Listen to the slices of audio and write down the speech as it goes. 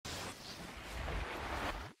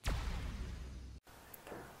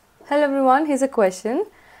Hello everyone, here's a question.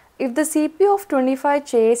 If the CP of 25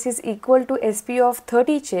 chairs is equal to SP of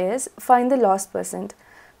 30 chairs, find the loss percent.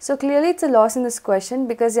 So clearly it's a loss in this question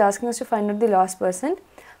because they're asking us to find out the loss percent.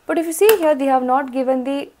 But if you see here, they have not given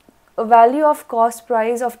the value of cost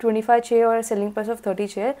price of 25 chair or a selling price of 30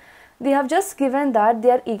 chair. They have just given that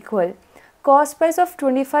they are equal. Cost price of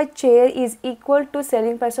 25 chair is equal to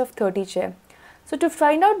selling price of 30 chair. So to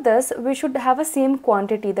find out this, we should have a same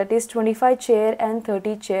quantity, that is 25 chair and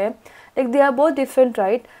 30 chair. Like they are both different,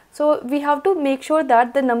 right? So we have to make sure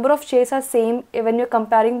that the number of chairs are same when you're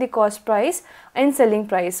comparing the cost price and selling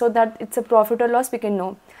price, so that it's a profit or loss we can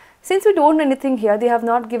know. Since we don't know anything here, they have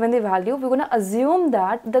not given the value, we're going to assume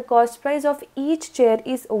that the cost price of each chair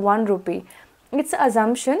is 1 rupee. It's an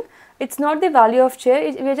assumption. It's not the value of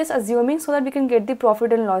chair, we're just assuming so that we can get the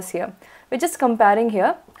profit and loss here. We're just comparing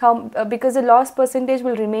here how because the loss percentage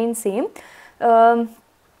will remain same. So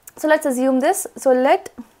let's assume this. So let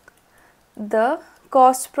the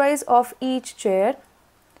cost price of each chair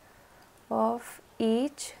be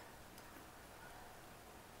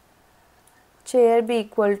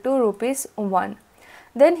equal to rupees 1.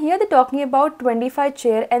 Then here they're talking about 25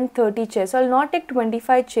 chair and 30 chairs. So I'll not take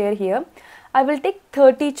 25 chair here. I will take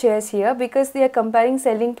 30 chairs here because they are comparing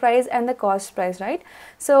selling price and the cost price, right?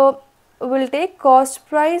 So we'll take cost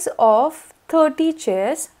price of 30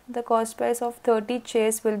 chairs. The cost price of 30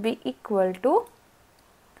 chairs will be equal to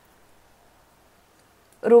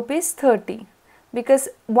rupees 30, because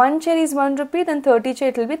 1 chair is 1 rupee, then 30 chair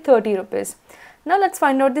it will be 30 rupees. Now let's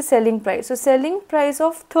find out the selling price. So selling price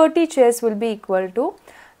of 30 chairs will be equal to,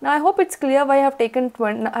 now I hope it's clear why I have taken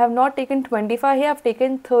 20, I have not taken 25 here, I have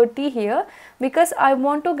taken 30 here because I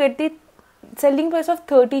want to get the selling price of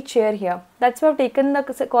 30 chair here. That's why I have taken the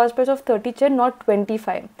cost price of 30 chair, not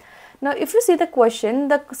 25. Now if you see the question,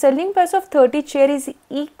 the selling price of 30 chair is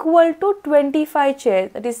equal to 25 chair,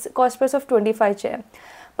 that is cost price of 25 chair.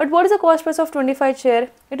 But what is the cost price of 25 chair?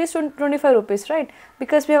 It is 25 rupees, right?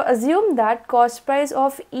 Because we have assumed that cost price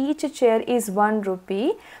of each chair is 1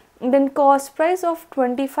 rupee. Then cost price of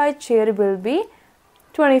 25 chair will be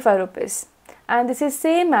 25 rupees. And this is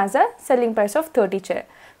same as a selling price of 30 chair.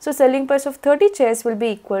 So selling price of 30 chairs will be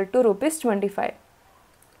equal to rupees 25.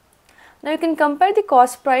 Now you can compare the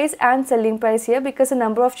cost price and selling price here because the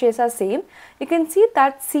number of chairs are same. You can see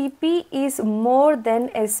that CP is more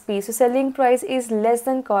than SP. So selling price is less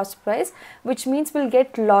than cost price, which means we'll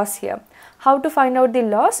get loss here. How to find out the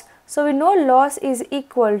loss? So we know loss is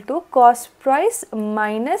equal to cost price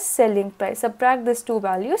minus selling price. Subtract these two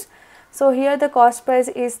values. So here the cost price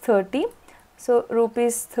is 30. So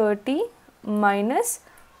rupees 30 minus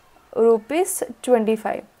rupees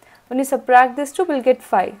 25. When you subtract this two, we'll get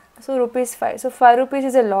 5. So rupees 5. So 5 rupees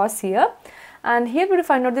is a loss here. And here we will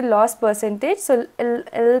find out the loss percentage. So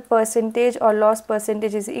L percentage or loss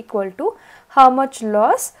percentage is equal to how much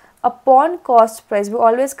loss upon cost price. We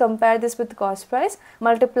always compare this with cost price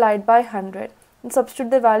multiplied by 100. And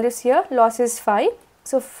substitute the values here. Loss is 5.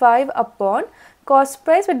 So 5 upon cost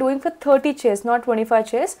price we're doing for 30 chairs, not 25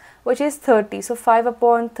 chairs, which is 30. So 5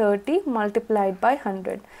 upon 30 multiplied by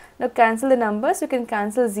 100. Now cancel the numbers. You can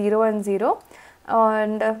cancel 0 and 0.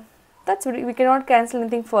 And that's we cannot cancel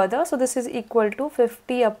anything further. So this is equal to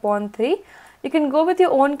 50 upon 3. You can go with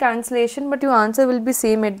your own cancellation, but your answer will be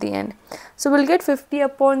same at the end. So we'll get 50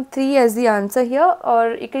 upon 3 as the answer here,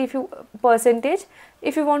 or if you percentage.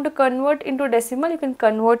 If you want to convert into decimal, you can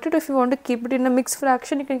convert it. If you want to keep it in a mixed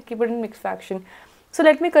fraction, you can keep it in mixed fraction. So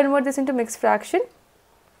let me convert this into mixed fraction.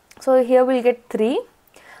 So here we'll get 3.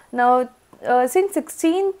 Now since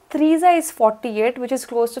 16 3s is 48, which is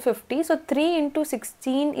close to 50. So 3 into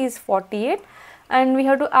 16 is 48, and we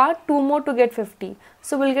have to add 2 more to get 50.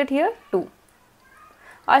 So we'll get here 2.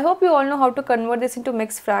 I hope you all know how to convert this into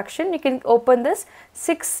mixed fraction. You can open this.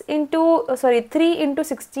 3 into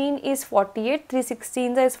 16 is 48. 3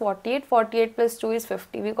 16s is 48. 48 plus 2 is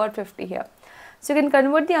 50. We got 50 here. So you can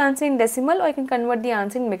convert the answer in decimal or you can convert the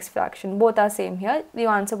answer in mixed fraction. Both are same here. The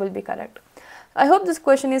answer will be correct. I hope this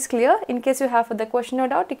question is clear. In case you have further question or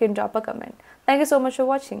doubt, you can drop a comment. Thank you so much for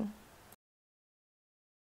watching.